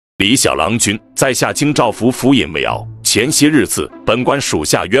李小郎君，在下京兆府府尹为敖。前些日子，本官属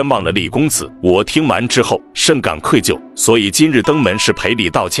下冤枉了李公子，我听完之后深感愧疚，所以今日登门是赔礼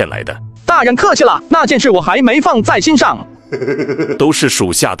道歉来的。大人客气了，那件事我还没放在心上。都是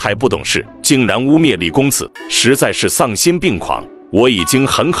属下太不懂事，竟然污蔑李公子，实在是丧心病狂。我已经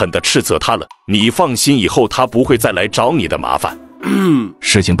狠狠地斥责他了，你放心，以后他不会再来找你的麻烦。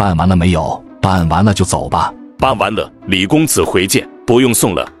事情办完了没有？办完了就走吧。办完了，李公子回见，不用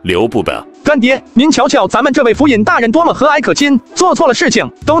送了，留步吧。干爹，您瞧瞧咱们这位府尹大人多么和蔼可亲，做错了事情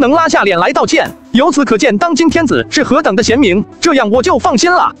都能拉下脸来道歉，由此可见当今天子是何等的贤明，这样我就放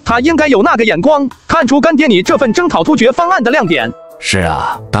心了。他应该有那个眼光，看出干爹你这份征讨突厥方案的亮点。是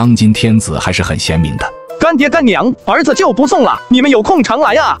啊，当今天子还是很贤明的。干爹干娘，儿子就不送了，你们有空常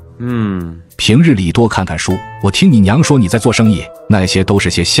来啊。平日里多看看书，我听你娘说你在做生意，那些都是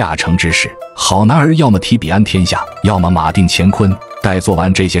些下乘之事。好男儿要么提笔安天下，要么马定乾坤。待做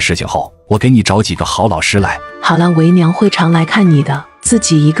完这些事情后，我给你找几个好老师来。好了，为娘会常来看你的。自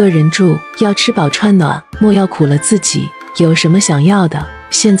己一个人住，要吃饱穿暖，莫要苦了自己。有什么想要的，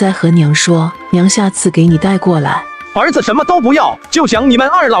现在和娘说，娘下次给你带过来。儿子什么都不要，就想你们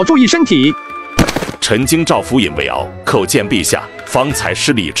二老注意身体。臣京兆府尹为敖，叩见陛下，方才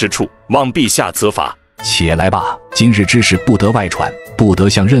失礼之处，望陛下责罚。起来吧，今日之事不得外传，不得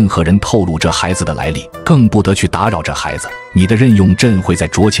向任何人透露这孩子的来历，更不得去打扰这孩子。你的任用朕会再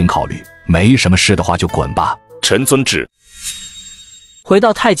酌情考虑，没什么事的话就滚吧。臣遵旨。回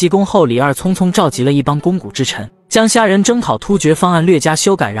到太极宫后，李二匆匆召集了一帮肱骨之臣，将虾仁征讨突厥方案略加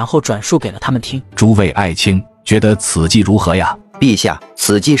修改，然后转述给了他们听。诸位爱卿，觉得此计如何呀？陛下，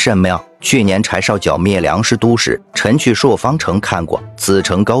此计甚妙。去年柴绍剿灭梁师都时，臣去朔方城看过，此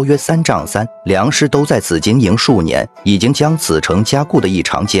城高约3丈3，梁师都在此经营数年，已经将此城加固得异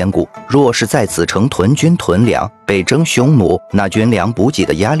常坚固。若是在此城屯军屯粮，北征匈奴，那军粮补给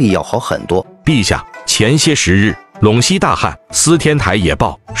的压力要好很多。陛下，前些时日，陇西大旱，司天台也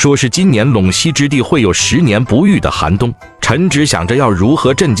报说是今年陇西之地会有10年不遇的寒冬。臣只想着要如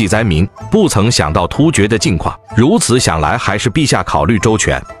何赈济灾民，不曾想到突厥的境况。如此想来，还是陛下考虑周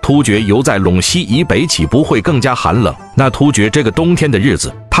全。突厥犹在陇西以北，岂不会更加寒冷？那突厥这个冬天的日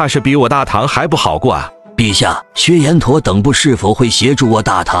子，怕是比我大唐还不好过啊！陛下，薛延陀等部是否会协助我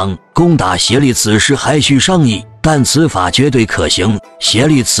大唐攻打协力？此事还需商议，但此法绝对可行。协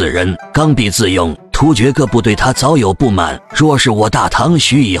力此人刚愎自用，突厥各部对他早有不满，若是我大唐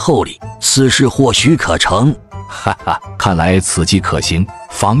许以厚礼，此事或许可成。哈哈，看来此计可行。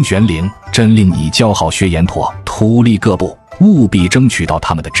房玄龄，朕令你教好薛延陀，突力各部，务必争取到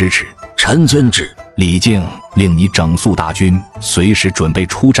他们的支持。臣遵旨。李靖，令你整肃大军，随时准备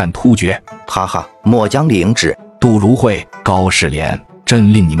出战突厥。哈哈，末将领旨。杜如晦、高士廉，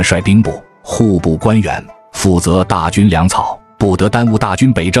朕令你们率兵部、户部官员，负责大军粮草，不得耽误大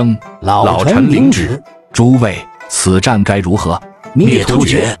军北征。老臣领旨。诸位，此战该如何？灭突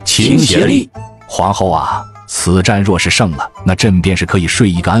厥，请协力。皇后啊，此战若是胜了，那朕便是可以睡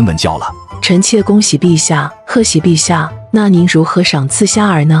一个安稳觉了。臣妾恭喜陛下，贺喜陛下。那您如何赏赐虾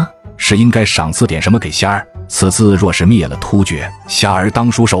儿呢？是应该赏赐点什么给虾儿？此次若是灭了突厥，虾儿当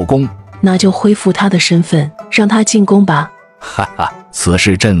属首功。那就恢复他的身份，让他进宫吧。哈哈，此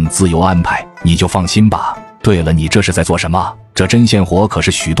事朕自有安排，你就放心吧。对了，你这是在做什么？这针线活可是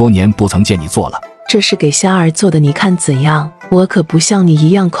许多年不曾见你做了。这是给虾儿做的，你看怎样？我可不像你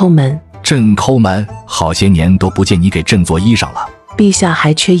一样抠门。朕抠门？好些年都不见你给朕做衣裳了。陛下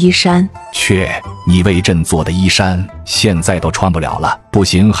还缺衣衫？缺，你为朕做的衣衫现在都穿不了了。不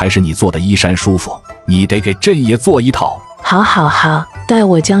行，还是你做的衣衫舒服，你得给朕也做一套。好好好，待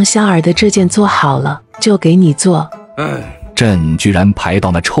我将虾儿的这件做好了，就给你做。朕居然排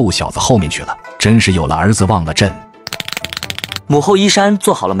到那臭小子后面去了，真是有了儿子忘了朕。母后衣衫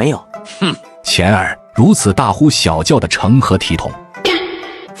做好了没有？钱儿如此大呼小叫的成何体统？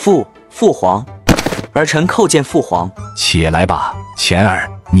父皇，儿臣叩见父皇。起来吧，钱儿，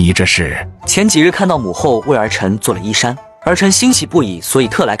你这是？前几日看到母后为儿臣做了衣衫，儿臣欣喜不已，所以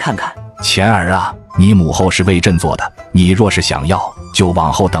特来看看。钱儿啊，你母后是为朕做的，你若是想要，就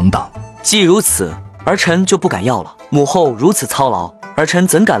往后等等。既如此，儿臣就不敢要了。母后如此操劳，儿臣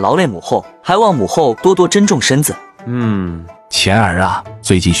怎敢劳累母后？还望母后多多珍重身子。钱儿啊，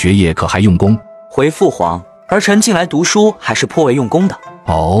最近学业可还用功？回父皇，儿臣近来读书还是颇为用功的。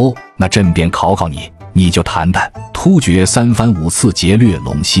哦，那朕便考考你，你就谈谈突厥3番5次劫掠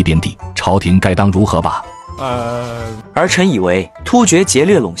陇西边地，朝廷该当如何吧？儿臣以为突厥劫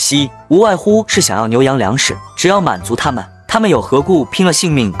掠陇西，无外乎是想要牛羊粮食，只要满足他们有何故拼了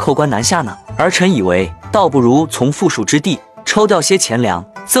性命扣关南下呢？儿臣以为，倒不如从富庶之地抽调些钱粮，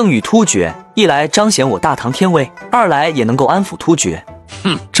赠与突厥，一来彰显我大唐天威，二来也能够安抚突厥。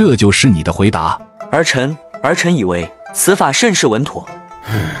这就是你的回答？儿臣以为此法甚是稳妥。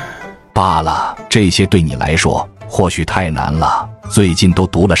罢了，这些对你来说或许太难了。最近都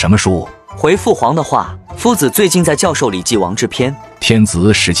读了什么书？回父皇的话，夫子最近在教授《礼记王制篇》。天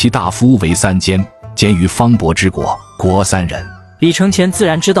子使其大夫为3监，监于方伯之国，国3人。李承乾自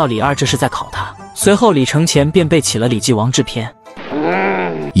然知道李二这是在考他，随后李承乾便背起了《礼记王制篇》。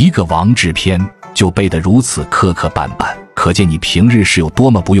一个王制篇就背得如此磕磕绊绊，可见你平日是有多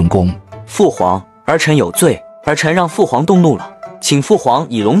么不用功。父皇，儿臣有罪，儿臣让父皇动怒了，请父皇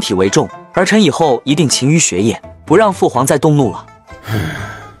以龙体为重，儿臣以后一定勤于学业，不让父皇再动怒了。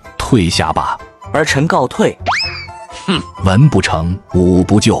退下吧。儿臣告退。文不成，武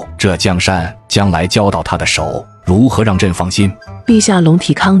不就，这江山将来交到他的手，如何让朕放心？陛下龙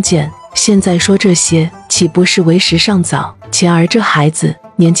体康健，现在说这些，岂不是为时尚早？乾儿这孩子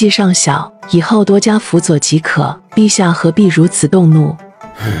年纪尚小，以后多加辅佐即可。陛下何必如此动怒？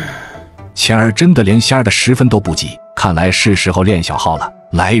乾儿真的连仙儿的10分都不及，看来是时候练小号了。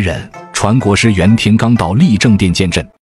来人，传国师袁廷刚到立正殿见朕。